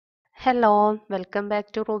Hello, welcome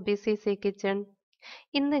back to Ruby C kitchen.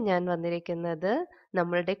 ഇന്ന് ഞാൻ വന്നിരിക്കുന്നത്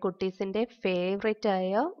നമ്മളുടെ കുട്ടീസിൻ്റെ ഫേവറേറ്റ്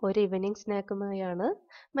ആയ ഒരു ഈവനിങ് സ്നാക്കുമായാണ്.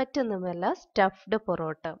 മറ്റൊന്നുമല്ല, സ്റ്റഫ്ഡ്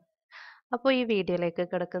പൊറോട്ട. അപ്പോൾ ഈ വീഡിയോയിലേക്ക്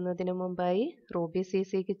കിടക്കുന്നതിന് മുമ്പായി റൂബി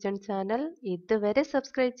സി കിച്ചൺ ചാനൽ ഇതുവരെ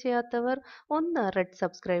സബ്സ്ക്രൈബ് ചെയ്യാത്തവർ ഒന്ന് റെഡ്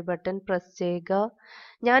സബ്സ്ക്രൈബ് ബട്ടൺ പ്രസ് ചെയ്യുക.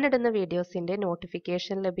 ഞാനിടുന്ന വീഡിയോസിൻ്റെ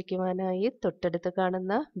നോട്ടിഫിക്കേഷൻ ലഭിക്കുവാനായി തൊട്ടടുത്ത്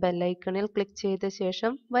കാണുന്ന ബെല്ലൈക്കണിൽ ക്ലിക്ക് ചെയ്ത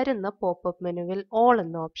ശേഷം വരുന്ന പോപ്പപ്പ് മെനുവിൽ ഓൾ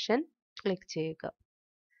എന്ന ഓപ്ഷൻ ക്ലിക്ക് ചെയ്യുക.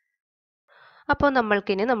 അപ്പോൾ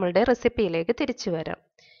നമ്മൾക്കിനി നമ്മളുടെ റെസിപ്പിയിലേക്ക് തിരിച്ചു വരാം.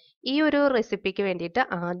 ഈ ഒരു റെസിപ്പിക്ക് വേണ്ടിയിട്ട്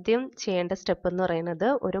ആദ്യം ചെയ്യേണ്ട സ്റ്റെപ്പ് എന്ന് പറയുന്നത്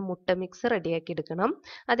ഒരു മുട്ട മിക്സ് റെഡിയാക്കി എടുക്കണം.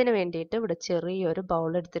 അതിന് വേണ്ടിയിട്ട് ഇവിടെ ചെറിയൊരു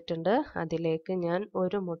ബൗൾ എടുത്തിട്ടുണ്ട്. അതിലേക്ക് ഞാൻ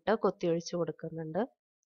ഒരു മുട്ട കൊത്തിയൊഴിച്ച് കൊടുക്കുന്നുണ്ട്.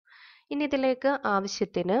 ഇനി ഇതിലേക്ക്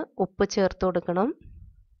ആവശ്യത്തിന് ഉപ്പ് ചേർത്ത് കൊടുക്കണം.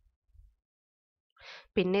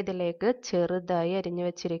 പിന്നെ ഇതിലേക്ക് ചെറുതായി അരിഞ്ഞു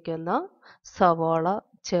വെച്ചിരിക്കുന്ന സവാള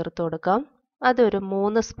ചേർത്ത് കൊടുക്കാം. അതൊരു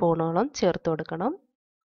 3 സ്പൂണോളം ചേർത്ത് കൊടുക്കണം.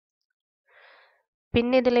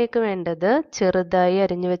 പിന്നെ ഇതിലേക്ക് വേണ്ടത് ചെറുതായി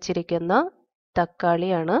അരിഞ്ഞു വെച്ചിരിക്കുന്ന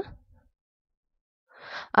തക്കാളിയാണ്.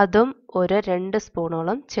 അതും ഒരു 2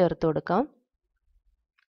 സ്പൂണോളം ചേർത്ത് കൊടുക്കാം.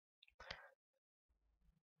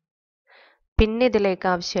 പിന്നെ ഇതിലേക്ക്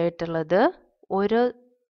ആവശ്യമായിട്ടുള്ളത് ഒരു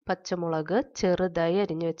പച്ചമുളക് ചെറുതായി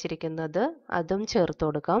അരിഞ്ഞു വെച്ചിരിക്കുന്നത്, അതും ചേർത്ത്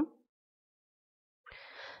കൊടുക്കാം.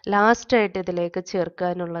 ലാസ്റ്റായിട്ട് ഇതിലേക്ക്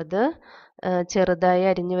ചേർക്കാനുള്ളത് ചെറുതായി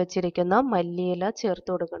അരിഞ്ഞു വെച്ചിരിക്കുന്ന മല്ലിയില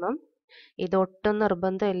ചേർത്ത് കൊടുക്കണം. ഇതൊട്ടും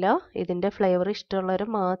നിർബന്ധമില്ല, ഇതിൻ്റെ ഫ്ലേവർ ഇഷ്ടമുള്ളവർ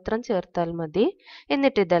മാത്രം ചേർത്താൽ മതി.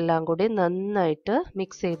 എന്നിട്ട് ഇതെല്ലാം കൂടി നന്നായിട്ട്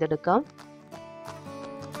മിക്സ് ചെയ്തെടുക്കാം.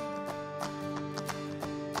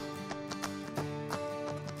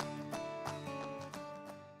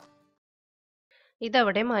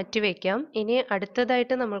 ഇതവിടെ മാറ്റി വയ്ക്കാം. ഇനി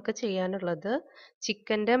അടുത്തതായിട്ട് നമ്മൾക്ക് ചെയ്യാനുള്ളത്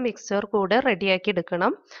ചിക്കൻ്റെ മിക്സർ കൂടെ റെഡിയാക്കി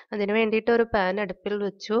എടുക്കണം. അതിന് വേണ്ടിയിട്ട് ഒരു പാൻ അടുപ്പിൽ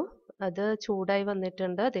വെച്ചു. അത് ചൂടായി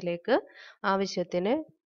വന്നിട്ടുണ്ട്. അതിലേക്ക് ആവശ്യത്തിന്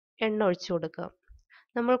എണ്ണ ഒഴിച്ചു കൊടുക്കാം.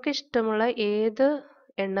 നമ്മൾക്ക് ഇഷ്ടമുള്ള ഏത്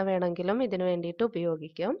എണ്ണ വേണമെങ്കിലും ഇതിനു വേണ്ടിയിട്ട്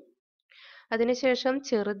ഉപയോഗിക്കാം. അതിനുശേഷം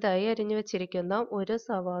ചെറുതായി അരിഞ്ഞു വെച്ചിരിക്കുന്ന ഒരു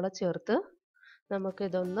സവാള ചേർത്ത്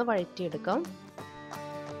നമുക്കിതൊന്ന് വഴറ്റിയെടുക്കാം.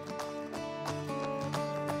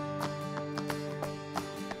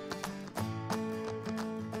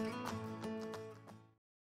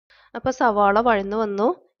 അപ്പോൾ സവാള വഴന്നു വന്നു.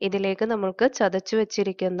 ഇതിലേക്ക് നമ്മൾക്ക് ചതച്ചു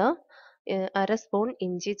വെച്ചിരിക്കുന്ന 1/2 സ്പൂൺ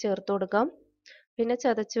ഇഞ്ചി ചേർത്ത് കൊടുക്കാം. പിന്നെ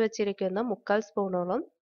ചതച്ചു വെച്ചിരിക്കുന്ന 1/4 സ്പൂണോളം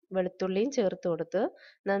വെളുത്തുള്ളിയും ചേർത്ത് കൊടുത്ത്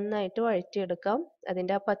നന്നായിട്ട് വഴറ്റിയെടുക്കാം.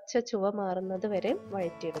 അതിൻ്റെ ആ പച്ച ചുവ മാറുന്നത് വരെ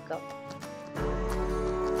വഴറ്റിയെടുക്കാം.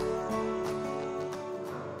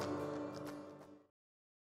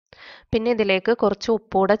 പിന്നെ ഇതിലേക്ക് കുറച്ച്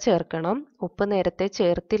ഉപ്പൂടെ ചേർക്കണം. ഉപ്പ് നേരത്തെ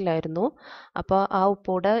ചേർത്തില്ലായിരുന്നു. അപ്പോൾ ആ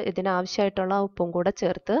ഉപ്പൂടെ ഇതിനാവശ്യമായിട്ടുള്ള ആ ഉപ്പും കൂടെ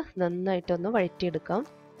ചേർത്ത് നന്നായിട്ടൊന്ന് വഴറ്റിയെടുക്കാം.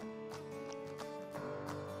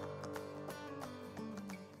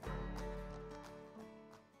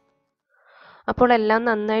 അപ്പോൾ എല്ലാം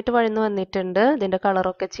നന്നായിട്ട് വഴന്നു വന്നിട്ടുണ്ട്. ഇതിൻ്റെ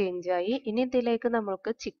കളറൊക്കെ ചേഞ്ചായി. ഇനി ഇതിലേക്ക്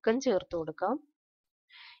നമ്മൾക്ക് ചിക്കൻ ചേർത്ത് കൊടുക്കാം.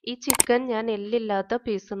 ഈ ചിക്കൻ ഞാൻ എല്ലില്ലാത്ത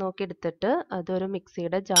പീസ് നോക്കി എടുത്തിട്ട് അതൊരു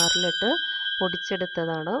മിക്സിയുടെ ജാറിലിട്ട്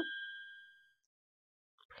പൊടിച്ചെടുത്തതാണ്.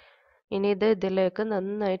 ഇനി ഇത് ഇതിലേക്ക്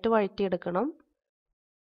നന്നായിട്ട് വഴറ്റിയെടുക്കണം.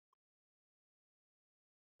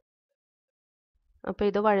 അപ്പോൾ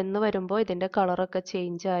ഇത് വഴന്നു വരുമ്പോൾ ഇതിൻ്റെ കളറൊക്കെ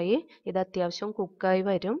ചേഞ്ചായി ഇത് അത്യാവശ്യം കുക്കായി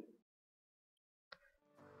വരും.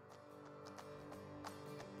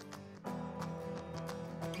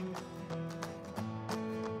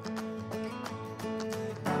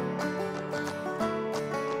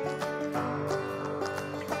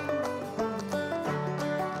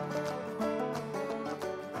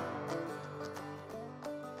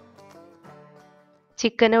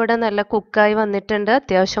 ചിക്കൻ ഇവിടെ നല്ല കുക്കായി വന്നിട്ടുണ്ട്.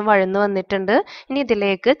 അത്യാവശ്യം വഴന്നു വന്നിട്ടുണ്ട്. ഇനി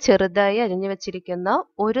ഇതിലേക്ക് ചെറുതായി അരിഞ്ഞു വെച്ചിരിക്കുന്ന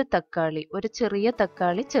ഒരു തക്കാളി, ഒരു ചെറിയ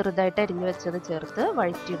തക്കാളി ചെറുതായിട്ട് അരിഞ്ഞു വെച്ചത് ചേർത്ത്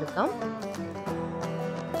വഴറ്റിയെടുക്കാം.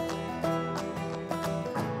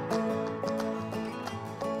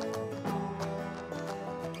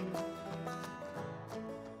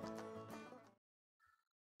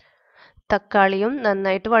 തക്കാളിയും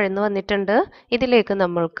നന്നായിട്ട് വഴന്നു വന്നിട്ടുണ്ട്. ഇതിലേക്ക്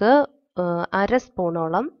നമ്മൾക്ക് 1/2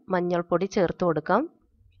 സ്പൂണോളം മഞ്ഞൾപ്പൊടി ചേർത്ത് കൊടുക്കാം.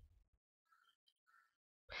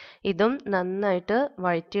 ഇതും നന്നായിട്ട്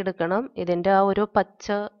വഴറ്റിയെടുക്കണം. ഇതിൻ്റെ ആ ഒരു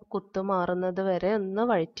പച്ച കുത്ത് മാറുന്നത് വരെ ഒന്ന്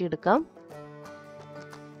വഴറ്റിയെടുക്കാം.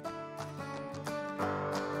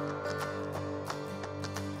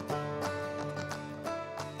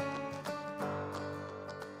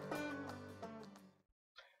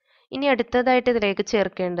 ഇനി അടുത്തതായിട്ട് ഇതിലേക്ക്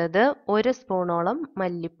ചേർക്കേണ്ടത് 1 സ്പൂണോളം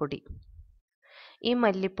മല്ലിപ്പൊടി. ഈ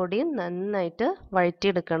മല്ലിപ്പൊടി നന്നായിട്ട്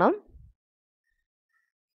വഴറ്റിയെടുക്കണം.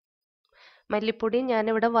 മല്ലിപ്പൊടി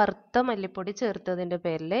ഞാനിവിടെ വറുത്ത മല്ലിപ്പൊടി ചേർത്തതിൻ്റെ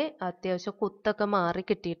പേരിൽ അത്യാവശ്യം കുത്തൊക്കെ മാറി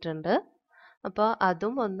കിട്ടിയിട്ടുണ്ട്. അപ്പോൾ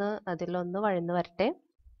അതും അതിലൊന്ന് വഴന്ന് വരട്ടെ.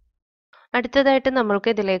 അടുത്തതായിട്ട് നമ്മൾക്ക്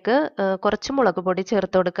ഇതിലേക്ക് കുറച്ച് മുളക് പൊടി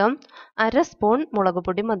ചേർത്ത് കൊടുക്കാം. 1/2 സ്പൂൺ മുളക്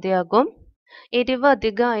പൊടി മതിയാകും. എരിവ്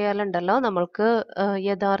അധികം ആയാലുണ്ടല്ലോ നമ്മൾക്ക്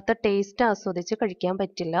യഥാർത്ഥ ടേസ്റ്റ് ആസ്വദിച്ച് കഴിക്കാൻ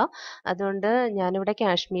പറ്റില്ല. അതുകൊണ്ട് ഞാനിവിടെ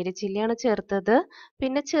കാശ്മീരി ചില്ലിയാണ് ചേർത്തത്.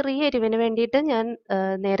 പിന്നെ ചെറിയ എരിവിന് വേണ്ടിയിട്ട് ഞാൻ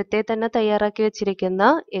നേരത്തെ തന്നെ തയ്യാറാക്കി വെച്ചിരിക്കുന്ന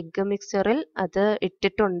എഗ്ഗ് മിക്സ്ചറിൽ അത്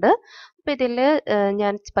ഇട്ടിട്ടുണ്ട്. അപ്പോൾ ഇതിൽ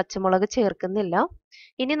ഞാൻ പച്ചമുളക് ചേർക്കുന്നില്ല.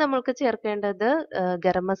 ഇനി നമ്മൾക്ക് ചേർക്കേണ്ടത്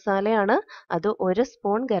ഗരം മസാലയാണ്. അത് 1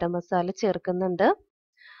 സ്പൂൺ ഗരം മസാല ചേർക്കുന്നുണ്ട്.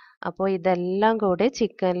 അപ്പോൾ ഇതെല്ലാം കൂടി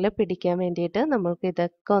ചിക്കനിൽ പിടിക്കാൻ വേണ്ടിയിട്ട് നമ്മൾക്ക്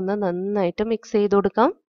ഇതൊക്കെ ഒന്ന് നന്നായിട്ട് മിക്സ് ചെയ്ത് കൊടുക്കാം.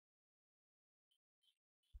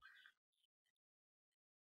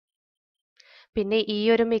 പിന്നെ ഈ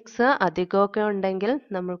ഒരു മിക്സ് അധികമൊക്കെ ഉണ്ടെങ്കിൽ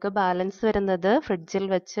നമ്മൾക്ക് ബാലൻസ് വരുന്നത് ഫ്രിഡ്ജിൽ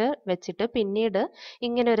വെച്ചിട്ട് പിന്നീട്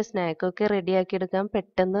ഇങ്ങനെ ഒരു സ്നാക്കൊക്കെ റെഡിയാക്കി എടുക്കാൻ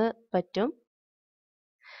പെട്ടെന്ന് പറ്റും.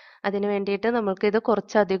 അതിന് വേണ്ടിയിട്ട് നമ്മൾക്ക് ഇത്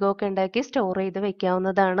കുറച്ചധികമൊക്കെ ഉണ്ടാക്കി സ്റ്റോർ ചെയ്ത്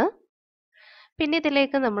വെക്കാവുന്നതാണ്. പിന്നെ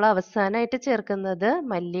ഇതിലേക്ക് നമ്മൾ അവസാനമായിട്ട് ചേർക്കുന്നത്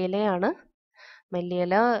മല്ലിയിലയാണ്.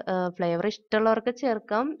 മല്ലിയില ഫ്ലേവർ ഇഷ്ടമുള്ളവർക്ക്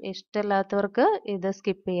ചേർക്കാം, ഇഷ്ടമില്ലാത്തവർക്ക് ഇത്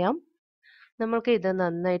സ്കിപ്പ് ചെയ്യാം. നമ്മൾക്ക് ഇത്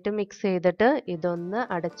നന്നായിട്ട് മിക്സ് ചെയ്തിട്ട് ഇതൊന്ന്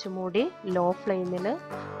അടച്ചു മൂടി ലോ ഫ്ലെയിമിൽ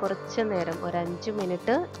കുറച്ച് നേരം ഒരു 5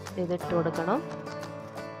 മിനിറ്റ് ഇതിട്ട് കൊടുക്കണം.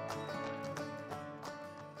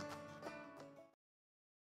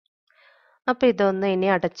 അപ്പോൾ ഇതൊന്ന് ഇനി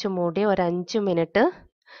അടച്ചു മൂടി ഒരു 5 മിനിറ്റ്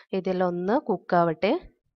ഇതിലൊന്ന് കുക്കാവട്ടെ.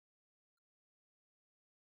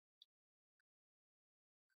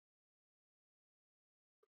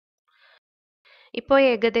 ഇപ്പോൾ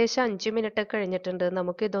ഏകദേശം 5 മിനിറ്റ് കഴിഞ്ഞിട്ടുണ്ട്.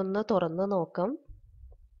 നമുക്ക് ഇതൊന്ന് തുറന്ന് നോക്കാം.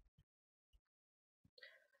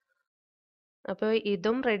 അപ്പോൾ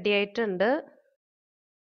ഇതും റെഡി ആയിട്ടുണ്ട്.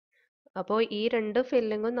 അപ്പോൾ ഈ 2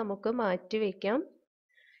 ഫില്ലിങ്ങും നമുക്ക് മാറ്റി വയ്ക്കാം.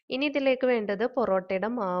 ഇനി ഇതിലേക്ക് വേണ്ടത് പൊറോട്ടയുടെ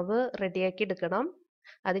മാവ് റെഡിയാക്കി എടുക്കണം.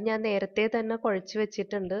 അത് ഞാൻ നേരത്തെ തന്നെ കുഴച്ച്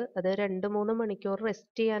വെച്ചിട്ടുണ്ട്. അത് 2-3 മണിക്കൂർ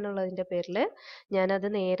റെസ്റ്റ് ചെയ്യാനുള്ളതിൻ്റെ പേരിൽ ഞാനത്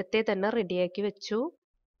നേരത്തെ തന്നെ റെഡിയാക്കി വെച്ചു.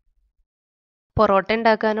 പൊറോട്ട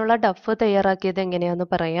ഉണ്ടാക്കാനുള്ള ഡഫ് തയ്യാറാക്കിയത് എങ്ങനെയാണെന്ന്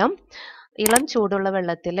പറയാം. ഇളം ചൂടുള്ള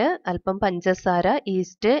വെള്ളത്തിൽ അല്പം പഞ്ചസാര,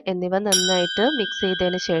 ഈസ്റ്റ് എന്നിവ നന്നായിട്ട് മിക്സ്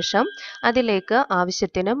ചെയ്തതിന് ശേഷം അതിലേക്ക്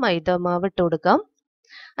ആവശ്യത്തിന് മൈദാമാവ് ഇട്ട് കൊടുക്കാം.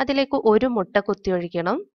 അതിലേക്ക് 1 മുട്ട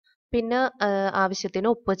കുത്തിയൊഴിക്കണം. പിന്നെ ആവശ്യത്തിന്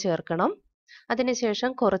ഉപ്പ് ചേർക്കണം.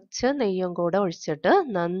 അതിനുശേഷം കുറച്ച് നെയ്യും കൂടെ ഒഴിച്ചിട്ട്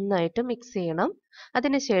നന്നായിട്ട് മിക്സ് ചെയ്യണം.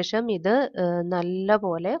 അതിനുശേഷം ഇത്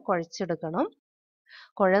നല്ലപോലെ കുഴച്ചെടുക്കണം.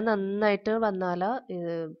 കുഴ നന്നായിട്ട് വന്നാൽ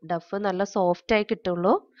ഡഫ് നല്ല സോഫ്റ്റായി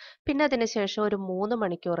കിട്ടുള്ളൂ. പിന്നെ അതിനുശേഷം ഒരു 3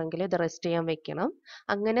 മണിക്കൂറെങ്കിലും ഇത് റെസ്റ്റ് ചെയ്യാൻ വെക്കണം.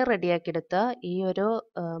 അങ്ങനെ റെഡിയാക്കിയെടുത്ത ഈ ഒരു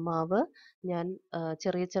മാവ് ഞാൻ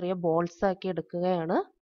ചെറിയ ചെറിയ ബോൾസ് ആക്കി എടുക്കുകയാണ്.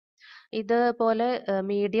 ഇതുപോലെ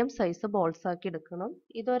മീഡിയം സൈസ് ബോൾസ് ആക്കി എടുക്കണം.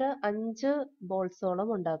 ഇതൊരു 5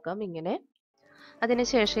 ബോൾസോളം ഉണ്ടാക്കാം ഇങ്ങനെ.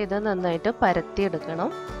 അതിനുശേഷം ഇത് നന്നായിട്ട്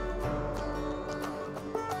പരത്തിയെടുക്കണം.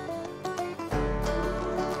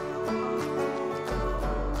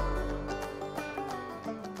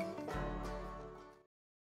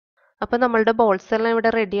 അപ്പോൾ നമ്മളുടെ ബോൾസ് എല്ലാം ഇവിടെ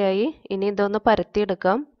റെഡിയായി. ഇനി ഇതൊന്ന്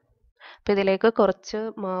പരത്തിയെടുക്കാം. അപ്പോൾ ഇതിലേക്ക് കുറച്ച്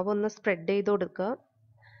മാവൊന്ന് സ്പ്രെഡ് ചെയ്ത് കൊടുക്കുക.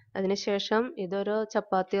 അതിനുശേഷം ഇതൊരു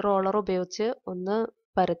ചപ്പാത്തി റോളർ ഉപയോഗിച്ച് ഒന്ന്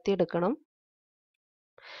പരത്തിയെടുക്കണം.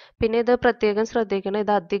 പിന്നെ ഇത് പ്രത്യേകം ശ്രദ്ധിക്കണം,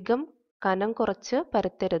 ഇത് അധികം കനം കുറച്ച്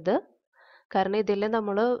പരത്തരുത്. കാരണം ഇതിൽ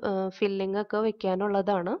നമ്മൾ ഫില്ലിംഗ് ഒക്കെ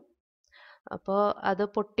വെക്കാനുള്ളതാണ്. അപ്പോൾ അത്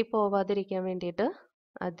പൊട്ടിപ്പോവാതിരിക്കാൻ വേണ്ടിയിട്ട്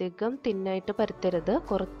അധികം തിന്നായിട്ട് പരത്തരുത്,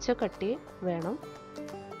 കുറച്ച് കട്ടി വേണം.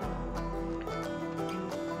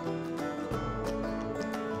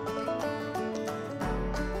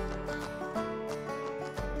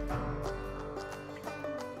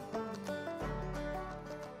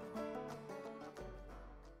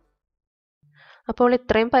 അപ്പോൾ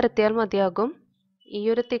ഇത്രയും പരത്തിയാൽ മതിയാകും. ഈ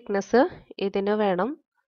ഒരു തിക്നെസ് ഇതിന് വേണം.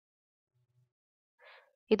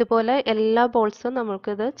 ഇതുപോലെ എല്ലാ ബോൾസും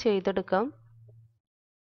നമ്മൾക്കിത് ചെയ്തെടുക്കാം.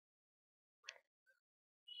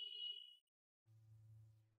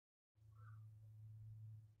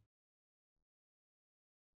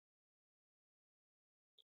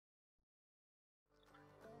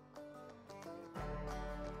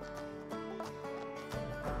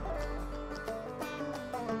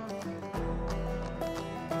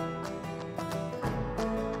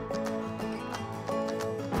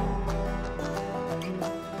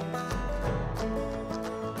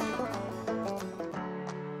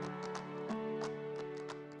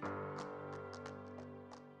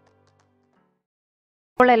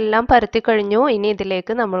 അപ്പോൾ എല്ലാം പരത്തി കഴിഞ്ഞു. ഇനി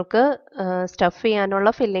ഇതിലേക്ക് നമ്മൾക്ക് സ്റ്റഫ് ചെയ്യാനുള്ള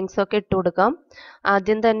ഫില്ലിങ്സ് ഒക്കെ ഇട്ട് കൊടുക്കാം.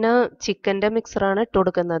 ആദ്യം തന്നെ ചിക്കൻ്റെ മിക്സറാണ് ഇട്ട്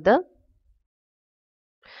കൊടുക്കുന്നത്.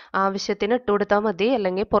 ആവശ്യത്തിന് ഇട്ട് കൊടുത്താൽ മതി,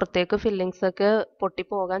 അല്ലെങ്കിൽ പുറത്തേക്ക് ഫില്ലിങ്സ് ഒക്കെ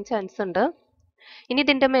പൊട്ടിപ്പോകാൻ ചാൻസ് ഉണ്ട്. ഇനി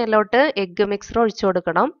ഇതിൻ്റെ മേലോട്ട് എഗ്ഗ് മിക്സർ ഒഴിച്ചു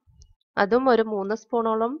കൊടുക്കണം. അതും ഒരു 3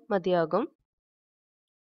 സ്പൂണോളം മതിയാകും.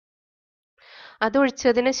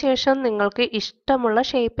 അതൊഴിച്ചതിന് ശേഷം നിങ്ങൾക്ക് ഇഷ്ടമുള്ള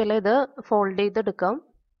ഷേപ്പിൽ ഇത് ഫോൾഡ് ചെയ്തെടുക്കാം.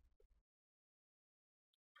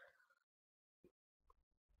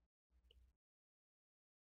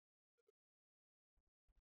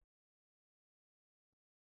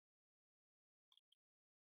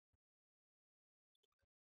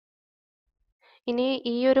 ഇനി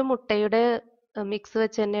ഈ ഒരു മുട്ടയുടെ മിക്സ്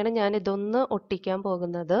വെച്ച് തന്നെയാണ് ഞാൻ ഇതൊന്ന് ഒട്ടിക്കാൻ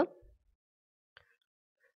പോകുന്നത്.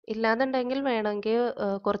 ഇല്ലാന്നുണ്ടെങ്കിൽ വേണമെങ്കിൽ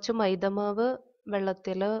കുറച്ച് മൈദമാവ്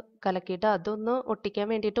വെള്ളത്തിൽ കലക്കിയിട്ട് അതൊന്ന് ഒട്ടിക്കാൻ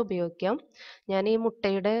വേണ്ടിയിട്ട് ഉപയോഗിക്കാം. ഞാൻ ഈ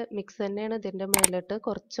മുട്ടയുടെ മിക്സ് തന്നെയാണ് ഇതിൻ്റെ മേലിട്ട്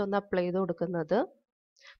കുറച്ചൊന്ന് അപ്ലൈ ചെയ്ത് കൊടുക്കുന്നത്.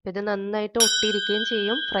 ഇത് നന്നായിട്ട് ഒട്ടിയിരിക്കുകയും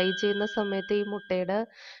ചെയ്യും. ഫ്രൈ ചെയ്യുന്ന സമയത്ത് ഈ മുട്ടയുടെ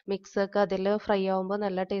മിക്സൊക്കെ അതിൽ ഫ്രൈ ആവുമ്പോൾ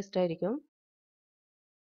നല്ല ടേസ്റ്റ് ആയിരിക്കും.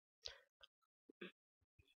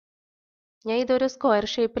 ഞാൻ ഇതൊരു സ്ക്വയർ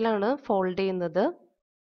ഷേപ്പിലാണ് ഫോൾഡ് ചെയ്യുന്നത്.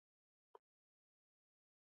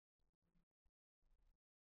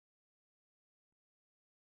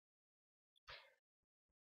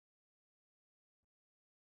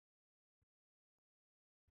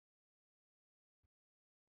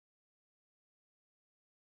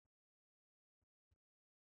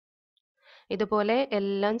 ഇതുപോലെ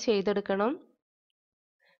എല്ലാം ചെയ്തെടുക്കണം.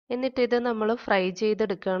 എന്നിട്ട് ഇത് നമ്മൾ ഫ്രൈ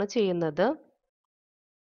ചെയ്തെടുക്കുകയാണ് ചെയ്യുന്നത്.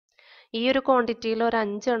 ഈ ഒരു ക്വാണ്ടിറ്റിയിൽ ഒരു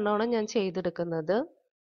 5 എണ്ണമാണ് ഞാൻ ചെയ്തെടുക്കുന്നത്.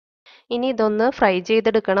 ഇനി ഇതൊന്ന് ഫ്രൈ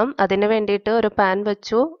ചെയ്തെടുക്കണം. അതിന് വേണ്ടിയിട്ട് ഒരു പാൻ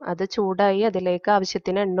വെച്ചു. അത് ചൂടായി. അതിലേക്ക്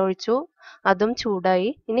ആവശ്യത്തിന് എണ്ണ ഒഴിച്ചു. അതും ചൂടായി.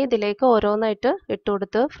 ഇനി ഇതിലേക്ക് ഓരോന്നായിട്ട്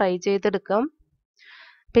ഇട്ടുകൊടുത്ത് ഫ്രൈ ചെയ്തെടുക്കാം.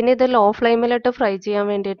 പിന്നെ ഇത് ലോ ഫ്ലെയിമിലിട്ട് ഫ്രൈ ചെയ്യാൻ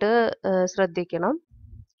വേണ്ടിയിട്ട് ശ്രദ്ധിക്കണം.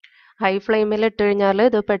 ഹൈ ഫ്ലെയിമിൽ ഇട്ട് കഴിഞ്ഞാൽ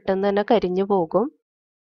ഇത് പെട്ടെന്ന് തന്നെ കരിഞ്ഞു പോകും.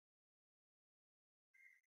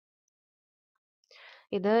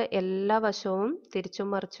 ഇത് എല്ലാ വശവും തിരിച്ചും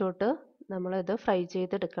മറിച്ചോട്ട് നമ്മളിത് ഫ്രൈ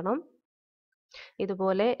ചെയ്തെടുക്കണം.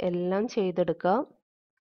 ഇതുപോലെ എല്ലാം ചെയ്തെടുക്കുക.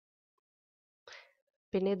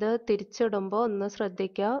 പിന്നെ ഇത് തിരിച്ചിടുമ്പോൾ ഒന്ന്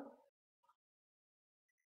ശ്രദ്ധിക്കുക.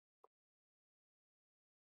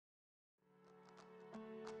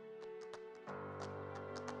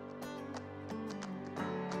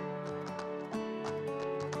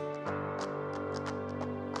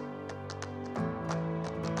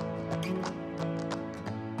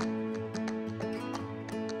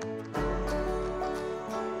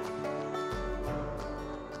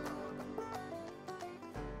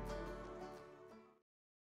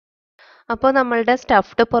 അപ്പോൾ നമ്മളുടെ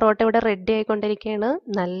സ്റ്റഫ്ഡ് പൊറോട്ട ഇവിടെ റെഡി ആയിക്കൊണ്ടിരിക്കുകയാണ്.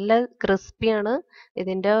 നല്ല ക്രിസ്പിയാണ്.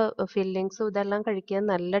 ഇതിൻ്റെ ഫില്ലിങ്സും ഇതെല്ലാം കഴിക്കാൻ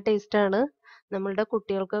നല്ല ടേസ്റ്റാണ്. നമ്മളുടെ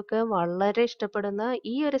കുട്ടികൾക്കൊക്കെ വളരെ ഇഷ്ടപ്പെടുന്ന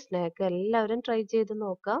ഈ ഒരു സ്നാക്ക് എല്ലാവരും ട്രൈ ചെയ്ത്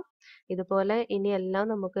നോക്കാം. ഇതുപോലെ ഇനിയെല്ലാം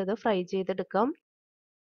നമുക്കിത് ഫ്രൈ ചെയ്തെടുക്കാം.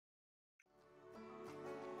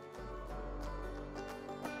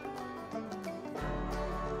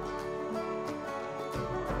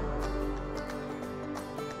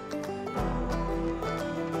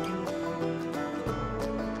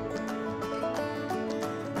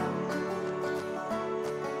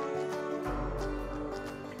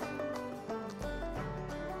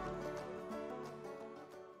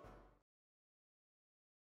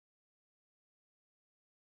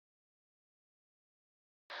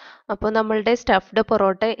 അപ്പോൾ നമ്മളുടെ സ്റ്റഫ്ഡ്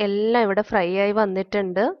പൊറോട്ട എല്ലാം ഇവിടെ ഫ്രൈ ആയി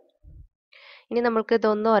വന്നിട്ടുണ്ട്. ഇനി നമുക്ക്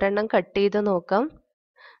ഇതൊന്ന് ഒരെണ്ണം കട്ട് ചെയ്ത് നോക്കാം.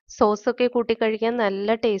 സോസൊക്കെ കൂട്ടി കഴിക്കാൻ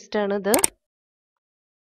നല്ല ടേസ്റ്റാണ് ഇത്.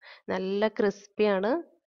 നല്ല ക്രിസ്പിയാണ്.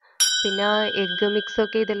 പിന്നെ ആ എഗ്ഗ്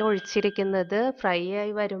മിക്സൊക്കെ ഇതിൽ ഒഴിച്ചിരിക്കുന്നത് ഫ്രൈ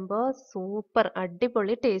ആയി വരുമ്പോൾ സൂപ്പർ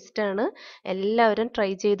അടിപൊളി ടേസ്റ്റാണ്. എല്ലാവരും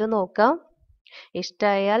ട്രൈ ചെയ്ത് നോക്കാം.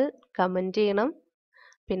 ഇഷ്ടമായാൽ കമൻറ്റ് ചെയ്യണം.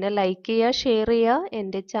 പിന്നെ ലൈക്ക് ചെയ്യുക, ഷെയർ ചെയ്യുക.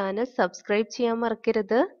 എൻ്റെ ചാനൽ സബ്സ്ക്രൈബ് ചെയ്യാൻ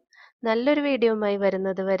മറക്കരുത്. നല്ലൊരു വീഡിയോയുമായി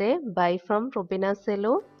വരുന്നത് വരെ bye from Rubina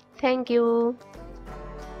Selu. Thank you.